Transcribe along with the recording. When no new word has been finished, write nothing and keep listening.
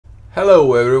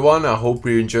Hello everyone, I hope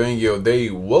you're enjoying your day.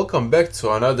 Welcome back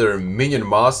to another Minion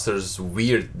Masters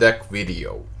weird deck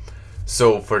video.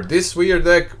 So for this weird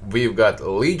deck, we've got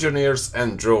Legionaries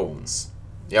and drones.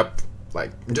 Yep,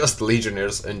 like just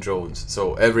Legionaries and drones.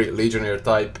 So every Legionnaire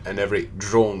type and every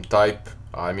drone type,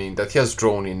 I mean that has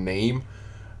drone in name,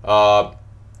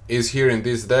 is here in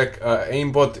this deck.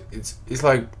 Aimbot, it's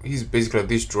like he's basically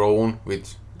this drone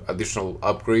with additional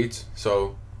upgrades.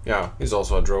 So yeah, he's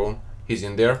also a drone. He's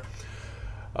in there.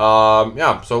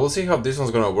 Yeah, so we'll see how this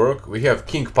one's gonna work. We have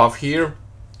King Puff here.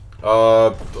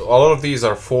 A lot of these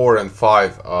are 4 and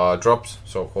 5 drops,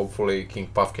 so hopefully King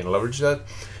Puff can leverage that.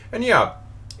 And yeah,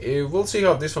 we'll see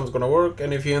how this one's gonna work.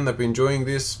 And if you end up enjoying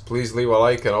this, please leave a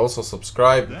like and also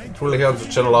subscribe. It really helps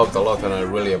the channel out a lot, and I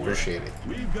really appreciate it.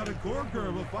 We've got a corker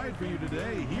of a fight for you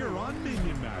today here on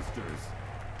Minion Masters.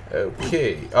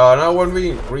 Okay, now when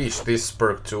we reach this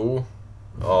perk 2,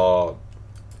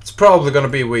 it's probably gonna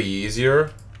be way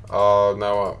easier.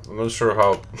 Now I'm not sure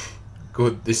how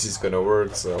good this is gonna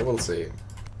work, so we'll see.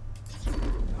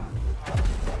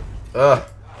 Oh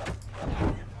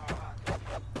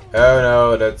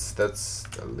no, that's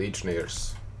the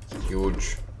Legionnaires.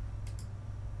 Huge,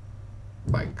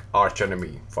 like arch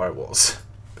enemy firewalls.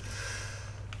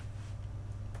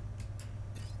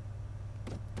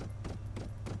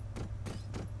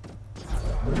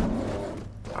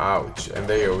 Ouch, and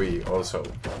the AoE also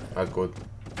not good.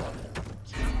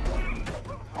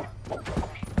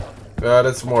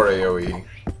 That's more AoE.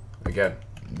 Again,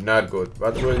 not good,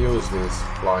 but we'll use these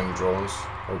flying drones.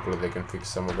 Hopefully they can fix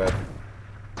some of that.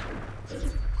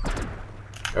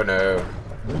 Oh no.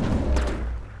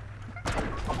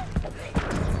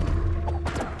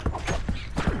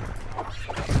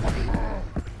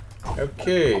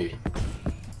 Okay.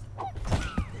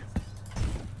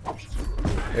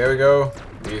 There we go.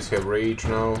 These have rage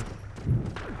now.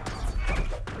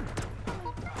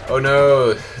 Oh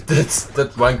no,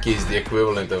 that monkey is the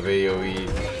equivalent of AoE.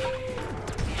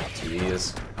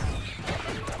 Jeez.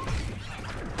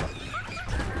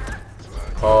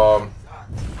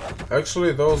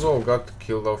 Actually those all got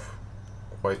killed off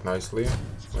quite nicely.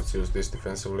 Let's use this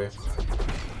defensively.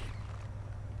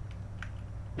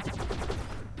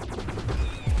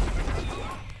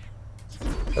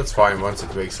 That's fine, once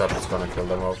it wakes up it's gonna kill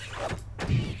them off.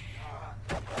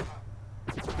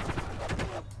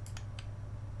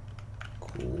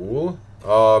 Cool.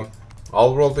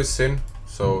 I'll roll this in,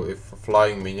 so if a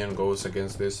flying minion goes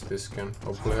against this can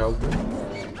hopefully help.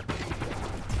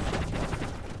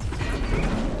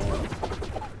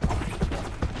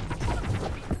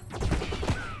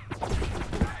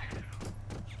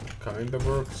 Kinda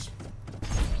works.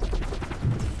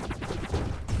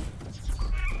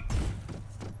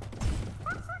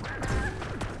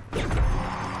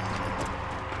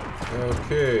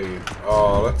 Okay,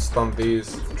 let's stun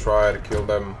these, try to kill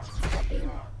them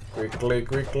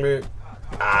quickly.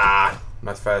 Ah,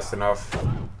 not fast enough.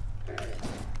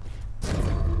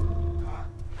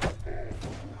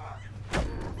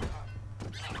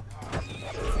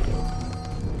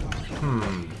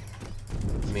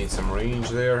 Need some range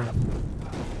there.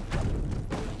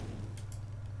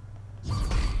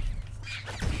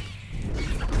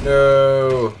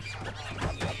 No,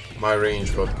 my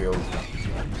range got killed.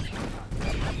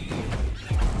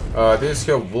 These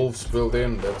have wolves built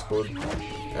in, that's good.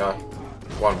 Yeah,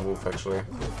 one wolf actually.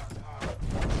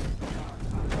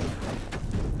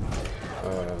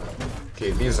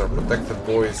 Okay, these are protected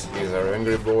boys, these are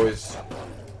angry boys.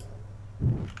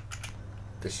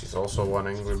 This is also one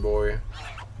angry boy.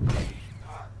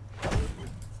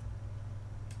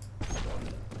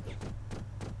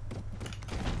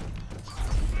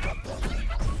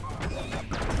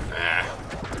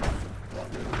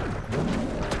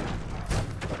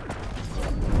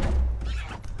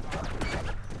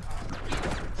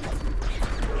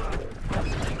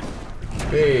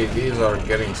 Okay, these are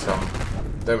getting some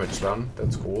damage done,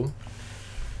 that's cool.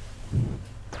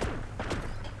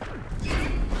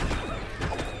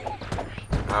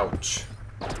 Ouch.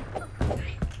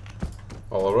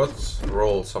 Well, let's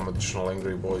roll some additional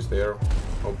angry boys there.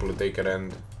 Hopefully they can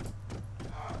end.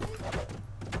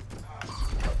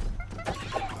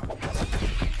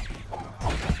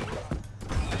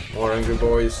 More angry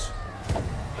boys.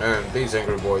 And these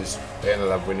angry boys ended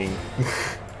up winning.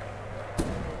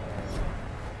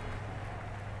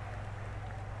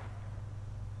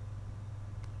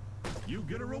 You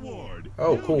get a reward.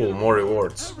 Oh, cool, more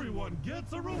rewards. Everyone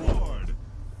gets a reward.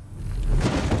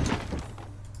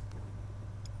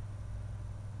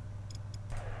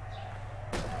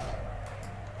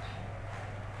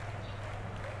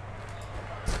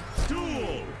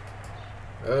 Duel.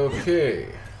 Okay.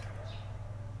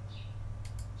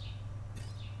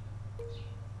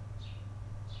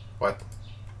 What?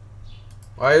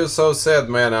 Why are you so sad,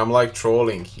 man? I'm like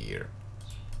trolling here.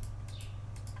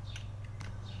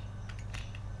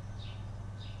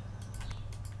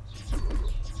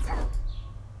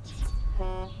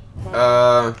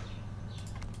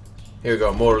 Here we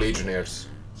go, more Legionnaires.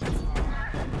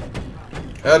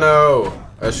 Oh no!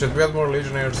 Should we have more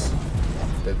Legionnaires?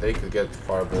 That they could get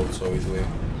fireballed so easily.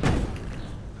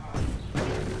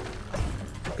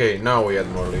 Okay, now we had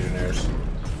more Legionnaires.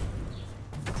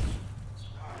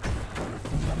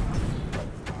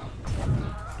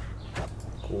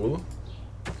 Cool.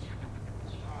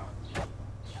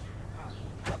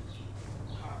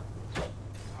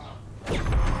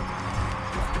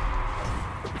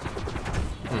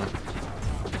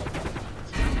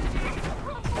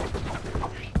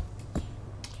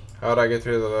 How do I get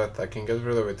rid of that? I can get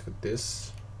rid of it with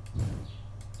this.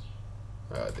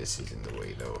 This is in the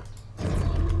way though.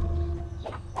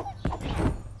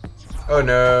 Oh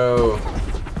no!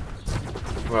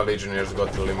 My Legionnaires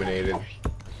got eliminated.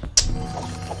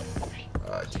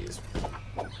 Ah, jeez.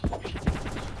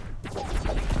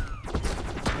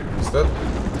 Is that?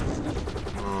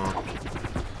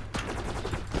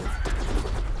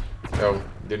 No,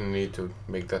 didn't need to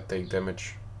make that take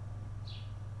damage.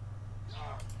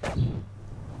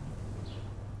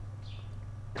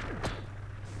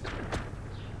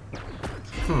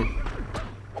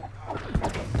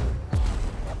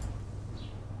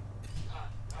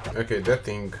 Okay, that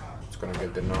thing is gonna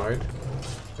get denied.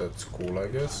 That's cool, I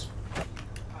guess.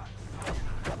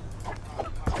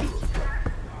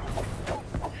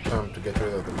 Time to get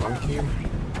rid of the monkey.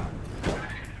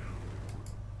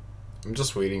 I'm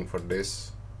just waiting for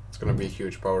this. It's gonna be a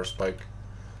huge power spike.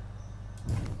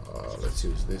 Let's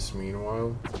use this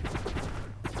meanwhile.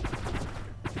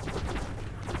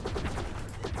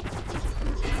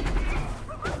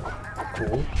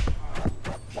 Cool.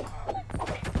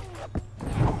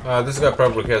 This guy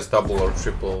probably has double or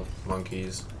triple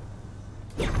monkeys.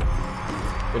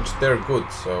 Which they're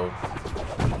good, so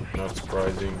not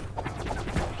surprising.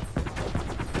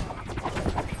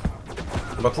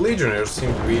 But Legionnaires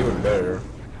seem to be even better.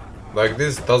 Like,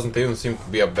 this doesn't even seem to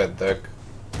be a bad deck.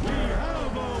 We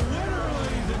have a winner,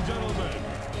 ladies and gentlemen.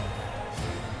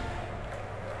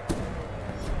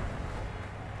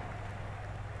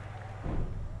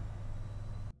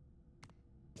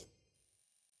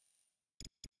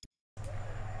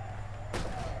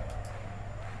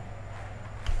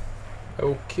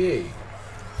 Okay.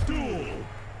 Duel.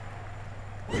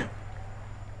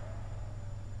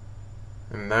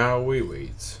 And now we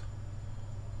wait.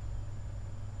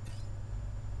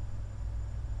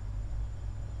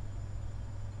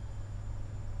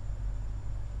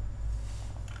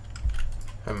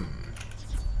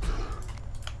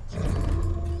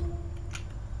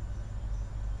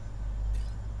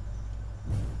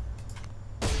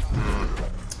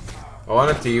 I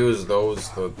wanted to use those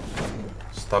to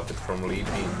stop it from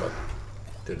leaping, but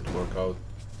didn't work out.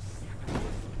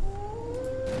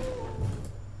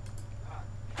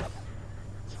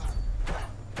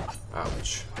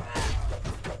 Ouch.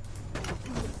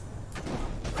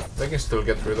 I can still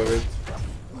get rid of it.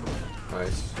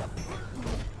 Nice.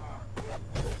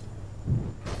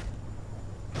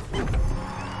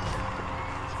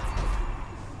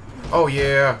 Oh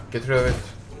yeah, get rid of it.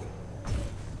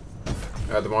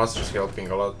 The monster's helping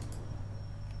a lot.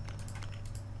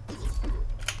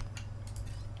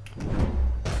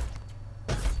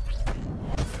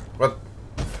 What?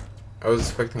 I was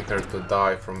expecting her to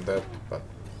die from that, but...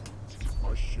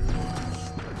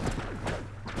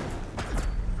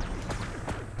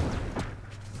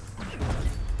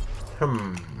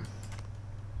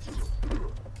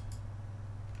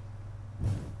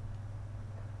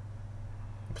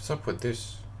 What's up with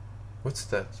this? What's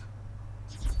that?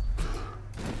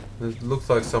 It looks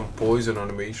like some poison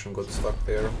animation got stuck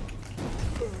there.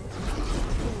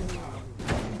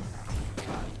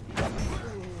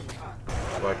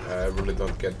 Like, I really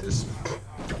don't get this.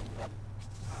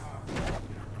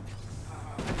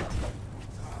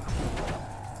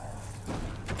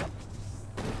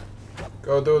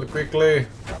 Go do it quickly!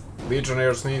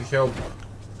 Legionnaires need help.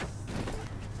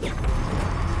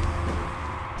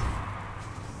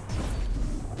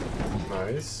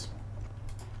 Nice.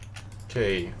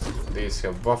 Okay, these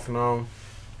have buff now.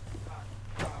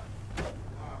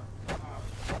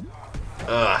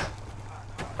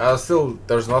 Still,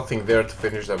 there's nothing there to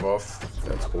finish them off.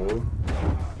 That's cool.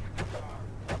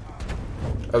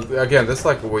 Again, that's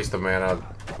like a waste of mana.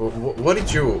 What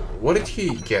did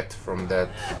he get from that?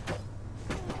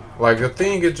 Like, the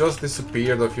thing, it just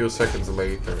disappeared a few seconds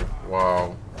later.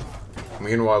 Wow.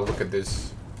 Meanwhile, look at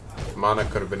this. Mana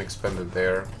could have been expended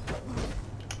there.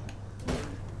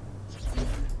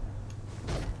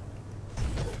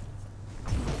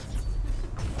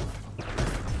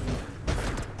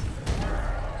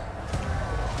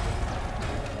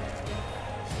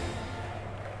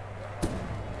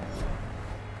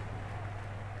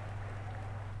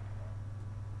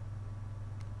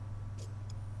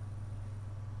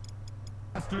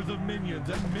 Masters of Minions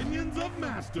and Minions of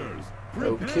Masters.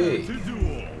 Prepare Okay. to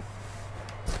duel.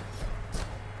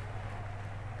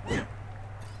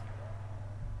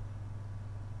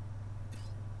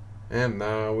 And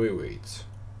now we wait.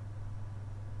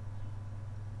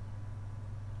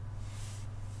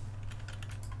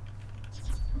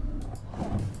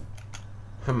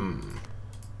 I'm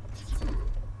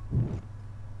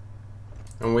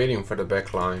waiting for the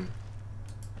back line.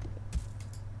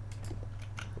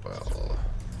 Well,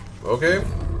 okay.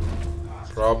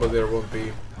 Probably there won't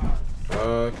be.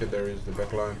 Okay, there is the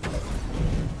back line.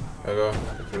 There you go.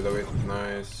 Get rid of it.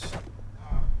 Nice.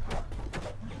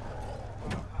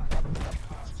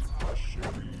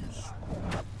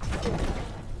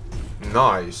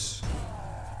 Nice.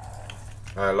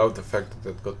 I love the fact that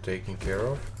that got taken care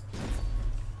of.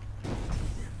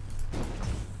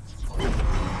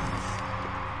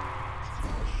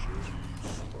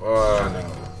 Oh no.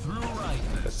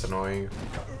 That's annoying.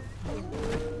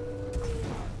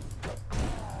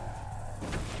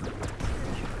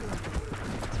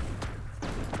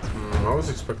 I was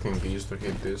expecting these to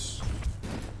hit this.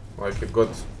 Like it got,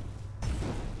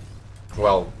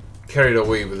 well, carried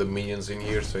away with the minions in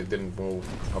here, so it didn't move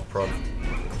up front.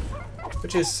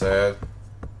 Which is sad.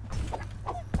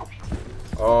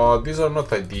 These are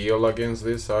not ideal against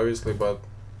this, obviously, but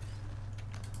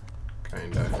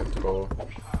kinda had to go.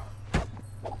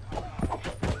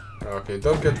 Okay,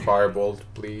 don't get fireballed,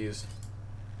 please.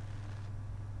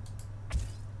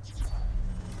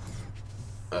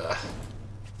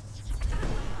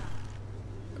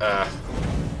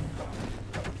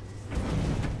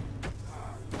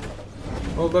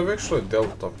 Well, they've actually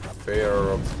dealt a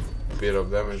fair bit of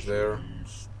damage there.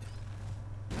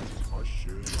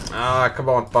 Ah, come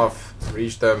on, Puff.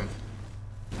 Reach them.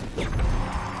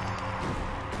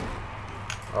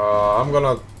 I'm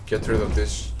gonna get rid of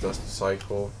this dust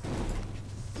cycle.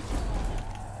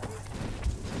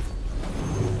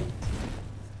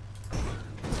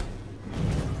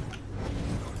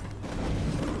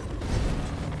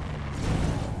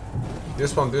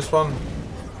 This one.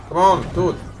 Come on,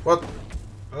 dude. What?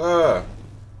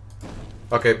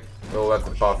 Okay, we'll let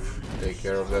the Puff take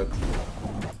care of that.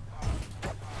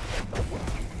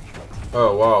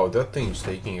 Oh wow, that thing's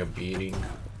taking a beating.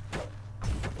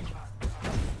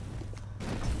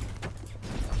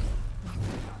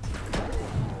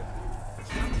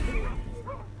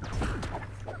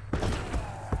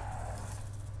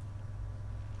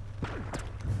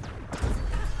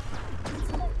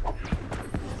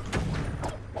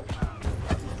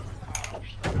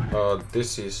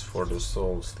 This is for the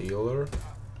Soul Stealer.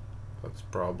 That's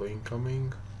probably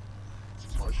incoming.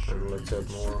 And let's add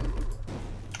more.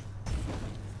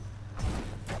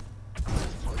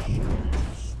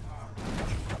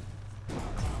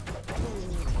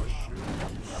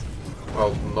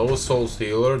 Well, no Soul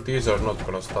Stealer. These are not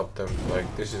gonna stop them.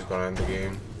 Like, this is gonna end the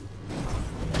game.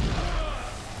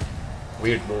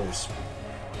 Weird moves.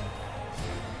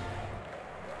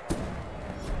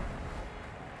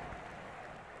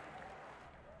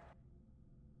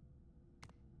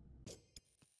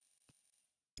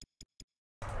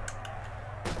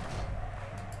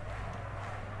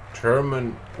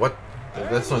 German, what?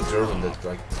 That's not German, that's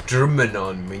like German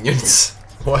on minions.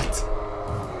 What?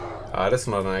 That's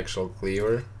not an actual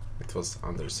cleaver. It was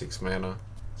under 6 mana.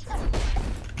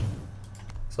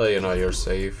 So you know you're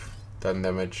safe. 10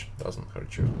 damage doesn't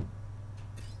hurt you.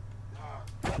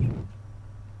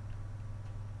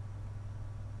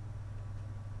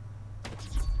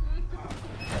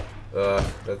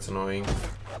 That's annoying.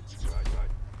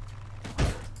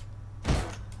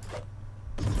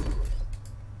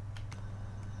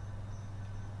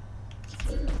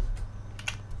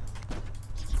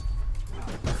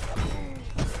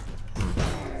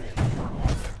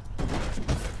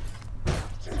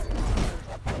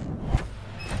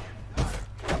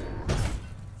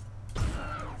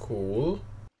 Cool.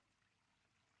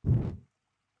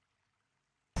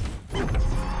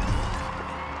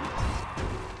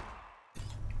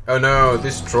 Oh no,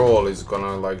 this troll is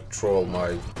gonna like troll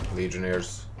my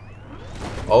Legionnaires.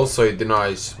 Also it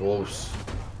denies wolves.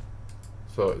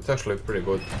 So it's actually pretty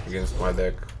good against my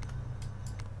deck.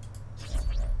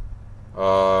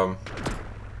 I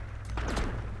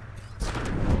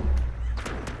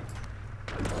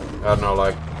don't know,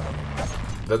 like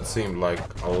that seemed like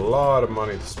a lot of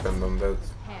money to spend on that.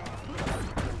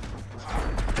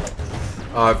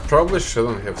 I probably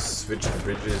shouldn't have switched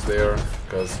bridges there,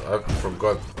 because I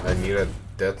forgot I needed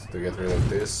that to get rid of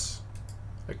this.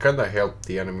 I kinda helped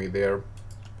the enemy there.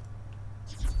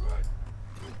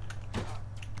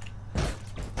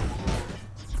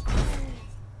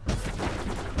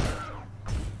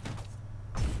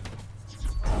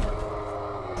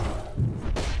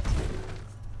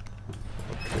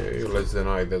 Okay, let's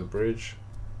deny that bridge.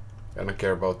 I don't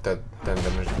care about that 10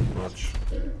 damage that much.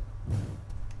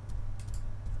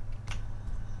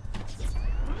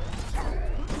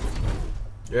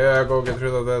 Yeah, go get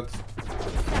rid of that.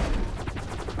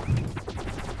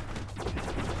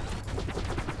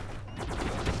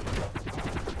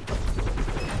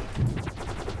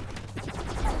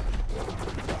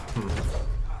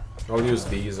 I'll use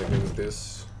these against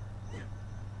this.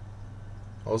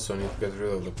 Also need to get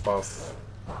rid of the buff.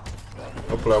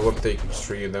 Hopefully I won't take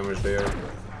extreme damage there.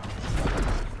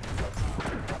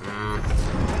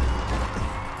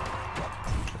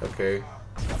 Okay.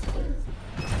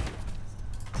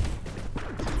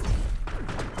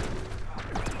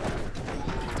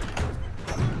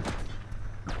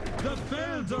 The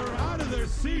fans are out of their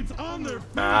seats on their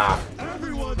feet. Ah.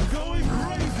 Everyone's going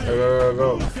crazy. Go, go,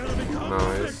 go, Who's gonna become the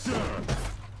Nice. victor?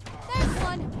 There's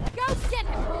one. Go get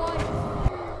it, boy.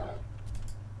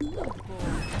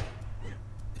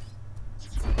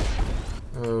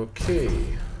 Okay.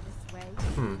 This way.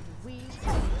 We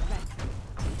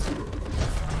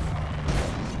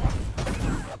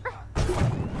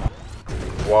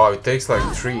Wow, it takes like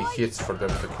 3 hits for them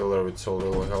to kill her with so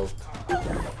little health.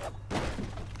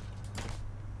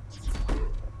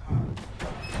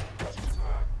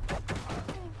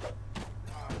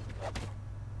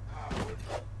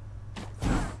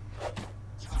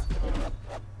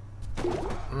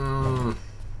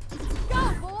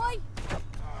 go, boy.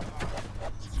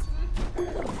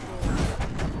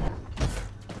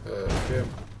 Okay.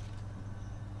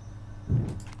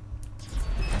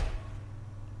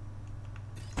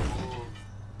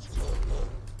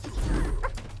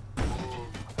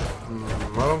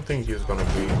 I don't think he's gonna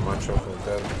be much of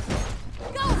that.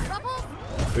 Go, Rubble.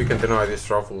 We can deny these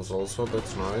ruffles also,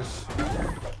 that's nice.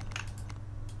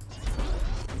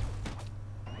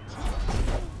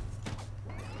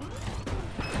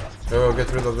 Oh,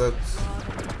 get rid of that.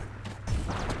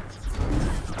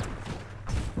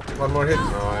 One more hit,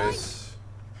 nice.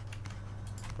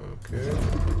 Okay.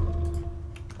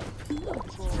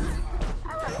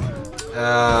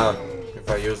 If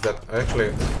I use that, actually,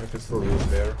 I can still use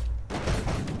there.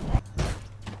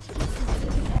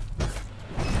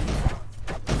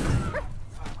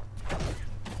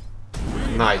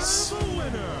 Nice.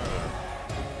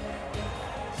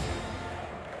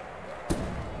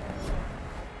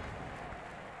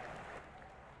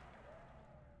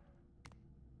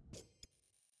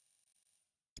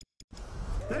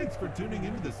 Thanks for tuning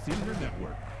into the Senior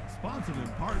Network, sponsored in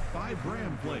part by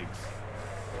Bram Flakes.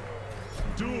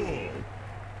 Duel.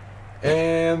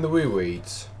 And we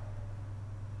wait.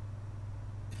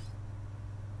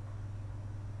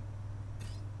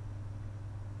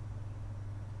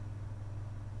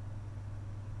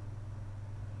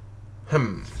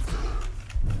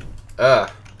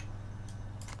 Ah.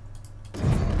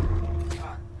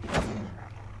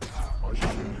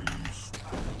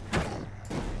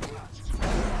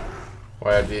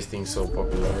 Why are these things so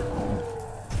popular?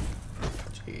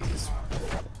 Jeez.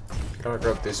 Gonna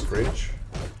grab this bridge,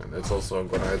 and it's also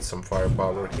gonna add some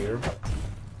firepower here.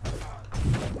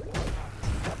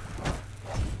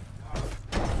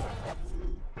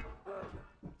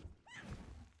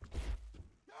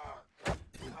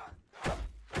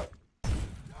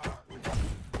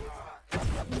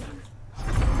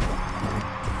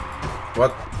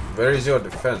 What? Where is your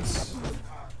defense?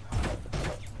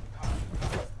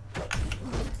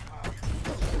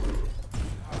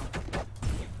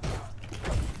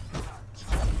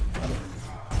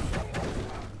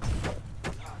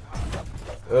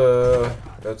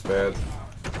 That's bad.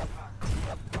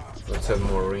 Let's add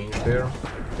more range there.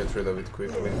 Get rid of it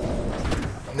quickly.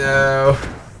 No!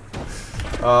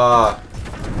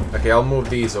 Okay, I'll move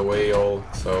these away all,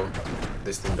 so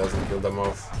this thing doesn't kill them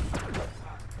off.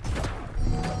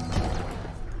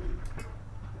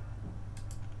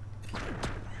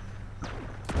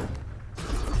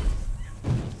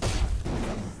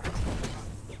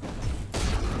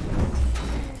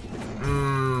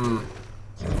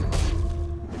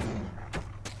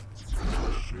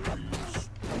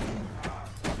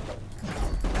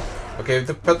 Okay, if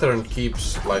the pattern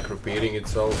keeps like repeating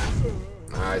itself,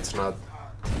 nah, it's not.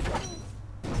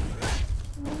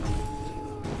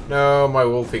 No, my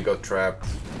wolfie got trapped.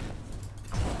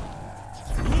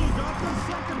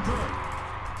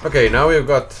 Okay, now we've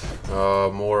got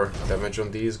more damage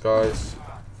on these guys.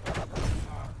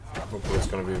 Hopefully it's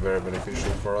gonna be very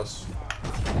beneficial for us.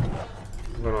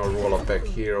 I'm gonna roll a pack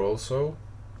here also.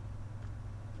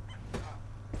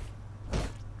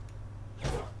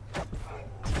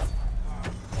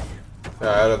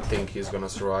 I don't think he's gonna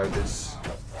survive this.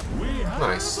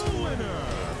 Nice.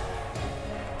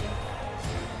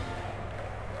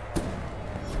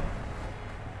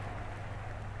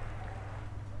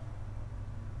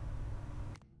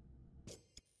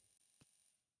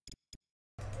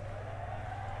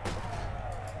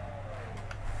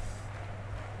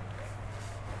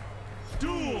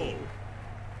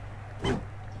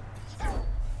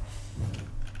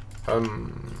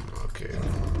 Okay.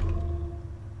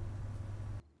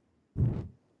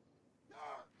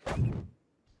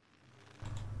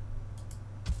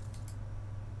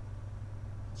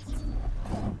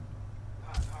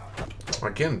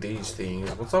 Again, these things.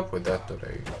 What's up with that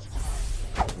today?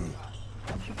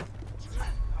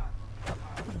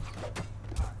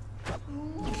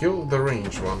 Kill the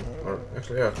range one. Or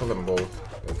actually, yeah, kill them both.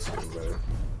 That's even better.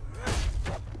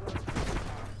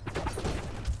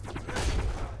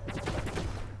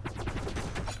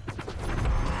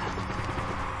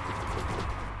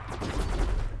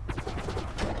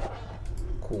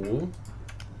 Cool.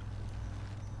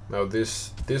 Now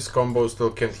this combo still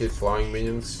can't hit flying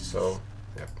minions, so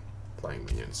yeah, flying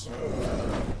minions.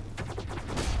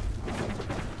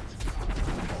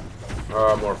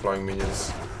 More flying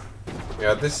minions.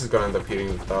 Yeah, this is gonna end up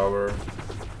hitting the tower.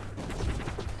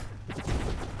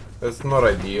 That's not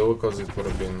ideal because it would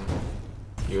have been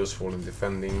useful in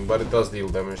defending, but it does deal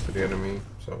damage to the enemy,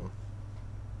 so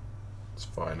it's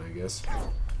fine, I guess.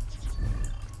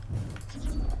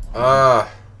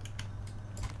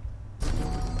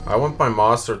 I want my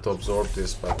master to absorb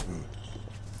this, but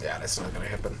yeah, that's not gonna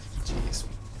happen. Jeez.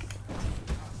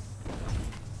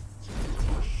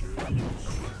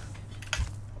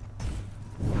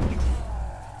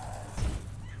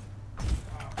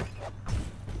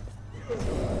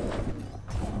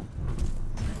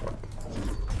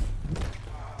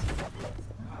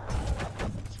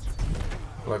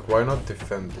 Like, why not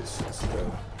defend this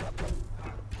instead?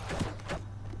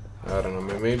 I don't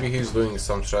know, maybe he's doing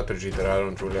some strategy that I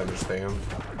don't really understand.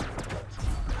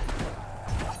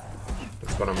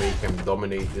 It's gonna make him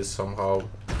dominate this somehow.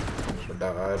 But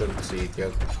I don't see it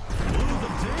yet.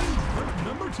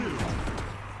 Number 2.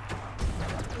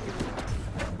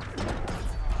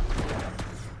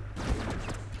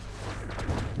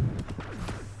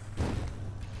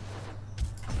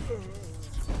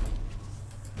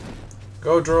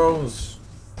 Go drones!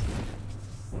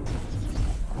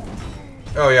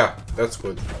 Oh yeah, that's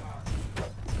good.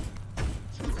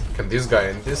 Can this guy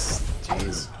end this?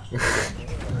 Jeez.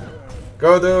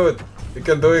 Go dude! You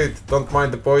can do it! Don't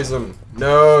mind the poison!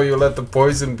 No, you let the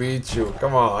poison beat you!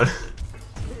 Come on!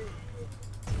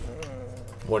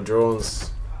 More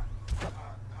drones.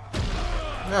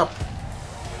 Yep.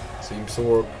 Seems to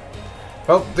work.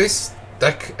 Well, this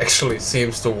deck actually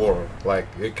seems to work. Like,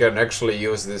 you can actually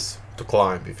use this to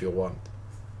climb if you want.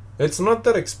 It's not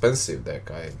that expensive deck.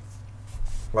 I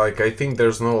think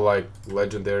there's no like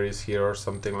legendaries here or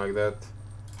something like that.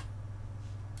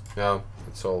 Yeah,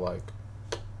 it's all like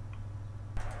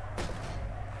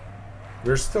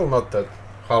we're still not at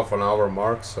half an hour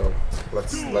mark, so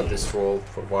let's let this roll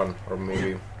for one or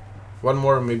maybe one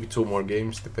more, maybe two more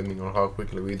games, depending on how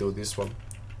quickly we do this one.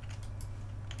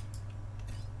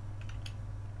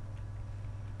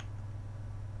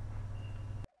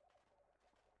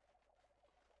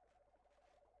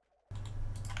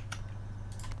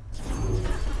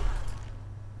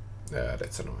 Yeah,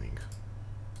 that's annoying.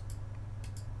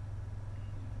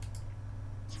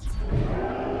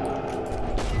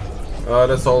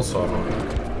 That's also annoying.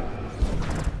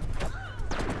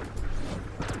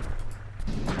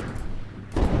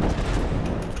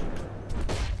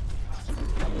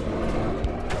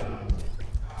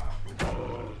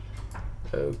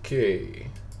 Okay,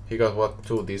 he got what,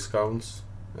 2 discounts?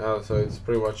 Yeah, so it's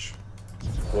pretty much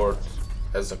worth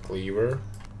as a cleaver.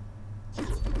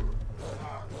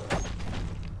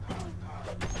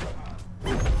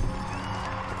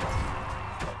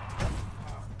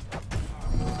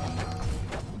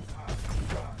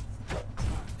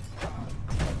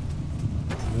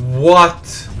 What?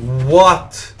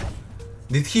 What?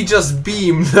 Did he just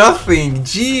beam nothing?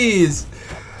 Jeez!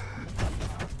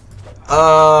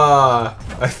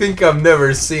 I think I've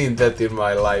never seen that in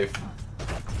my life.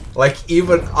 Like,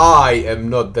 even I am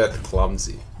not that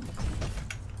clumsy.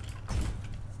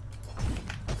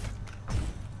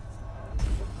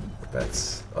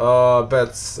 Bets.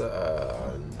 Bets.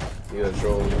 Need a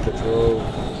draw, need a draw.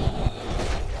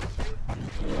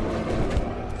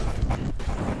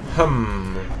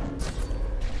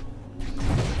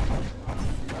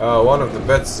 One of the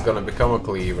bets is gonna become a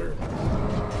cleaver.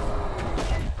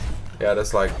 Yeah,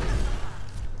 that's like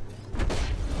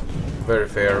very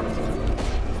fair.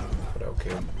 But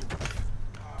okay.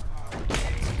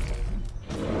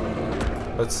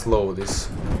 Let's slow this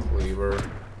cleaver.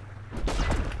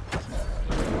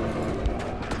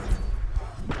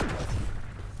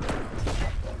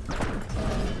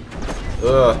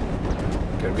 Ugh.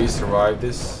 Can we survive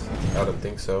this? I don't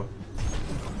think so.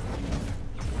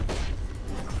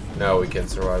 No, we can't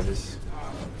survive this.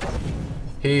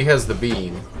 He has the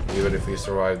beam. even if we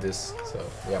survive this. So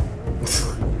yeah.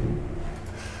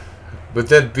 But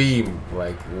that beam,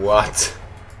 like what?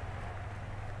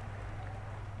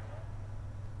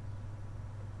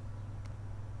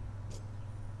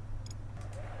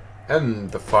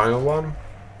 And the final one.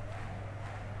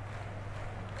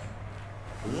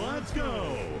 Let's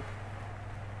go.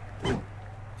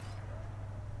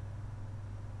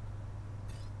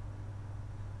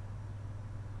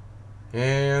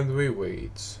 And we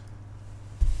wait.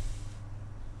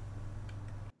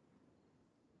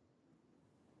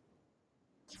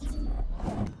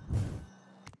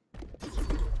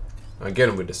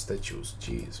 Again with the statues,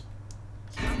 jeez.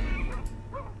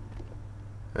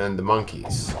 And the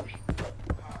monkeys.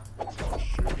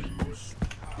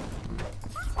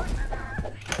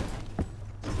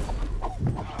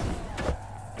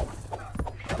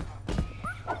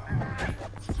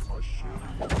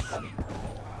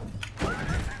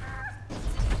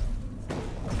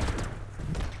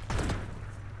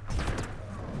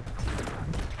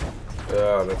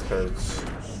 Ah, that hurts.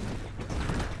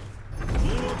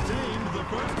 You obtained the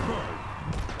first pro.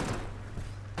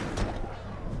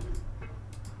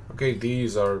 Okay,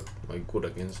 these are like good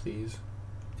against these.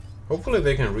 Hopefully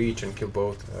they can reach and kill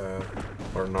both,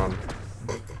 or none.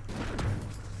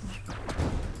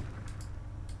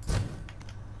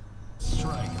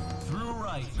 Strike through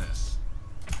rightness.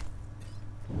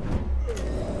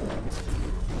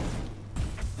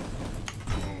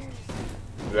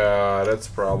 Yeah, that's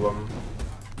a problem.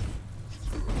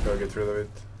 Gotta get rid of it.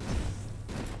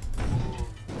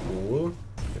 Cool.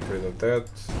 Get rid of that.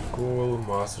 Cool.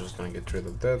 Master's gonna get rid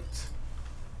of that.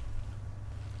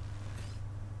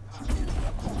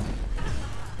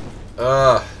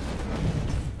 Ah.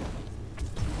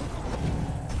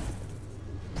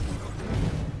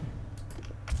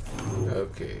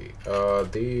 Okay.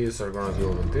 These are gonna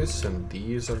deal with this, and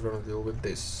these are gonna deal with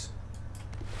this.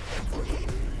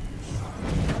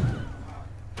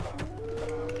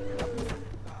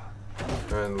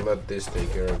 And let this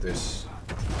take care of this.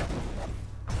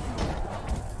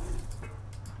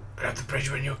 Grab the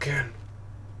bridge when you can.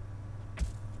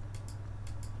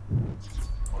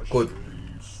 Good.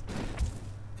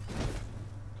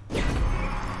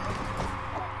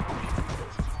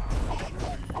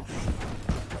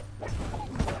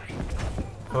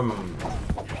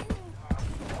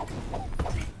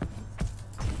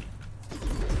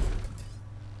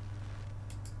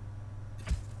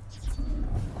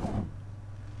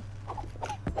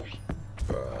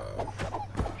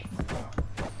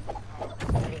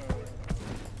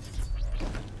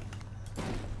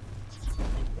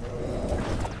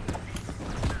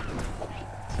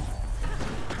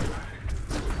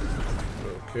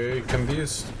 Okay, can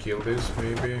these kill this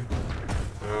maybe?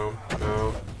 No,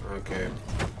 no, okay.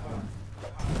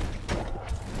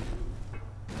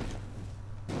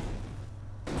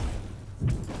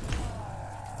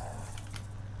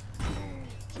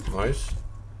 Nice.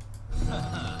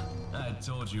 I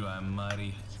told you I'm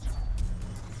mighty.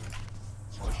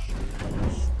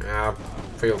 Yeah,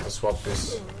 failed to swap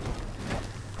this.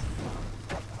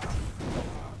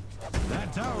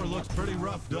 That tower looks pretty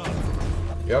roughed up.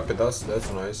 Yep, it does.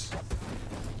 That's nice.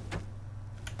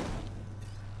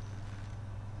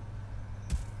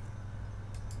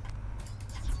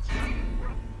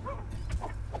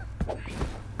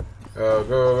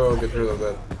 Go, get rid of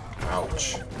that.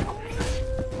 Ouch.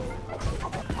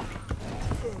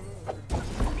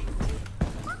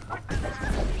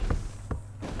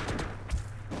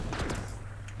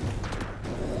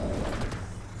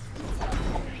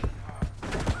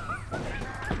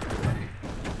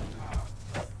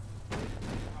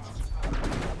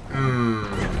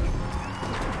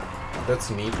 That's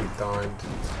neatly timed.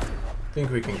 I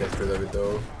think we can get rid of it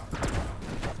though.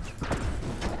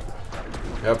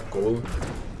 Yep, cool.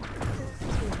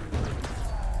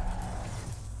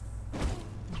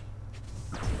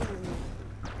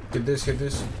 Hit this, hit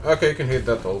this. Okay, you can hit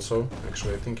that also.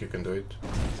 Actually, I think you can do it.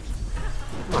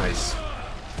 Nice.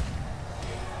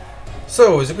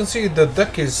 So, as you can see, the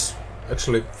deck is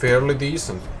actually fairly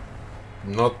decent.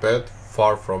 Not bad,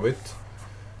 far from it.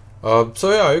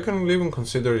 So yeah, you can even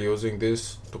consider using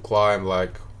this to climb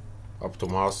like up to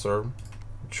master.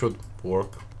 It should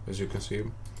work, as you can see.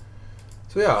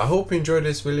 So yeah, I hope you enjoyed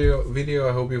this video.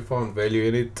 I hope you found value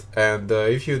in it, and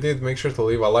if you did, make sure to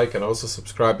leave a like and also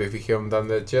subscribe if you haven't done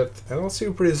that yet. And I'll see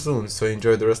you pretty soon, so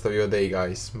enjoy the rest of your day,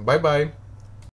 guys. Bye bye.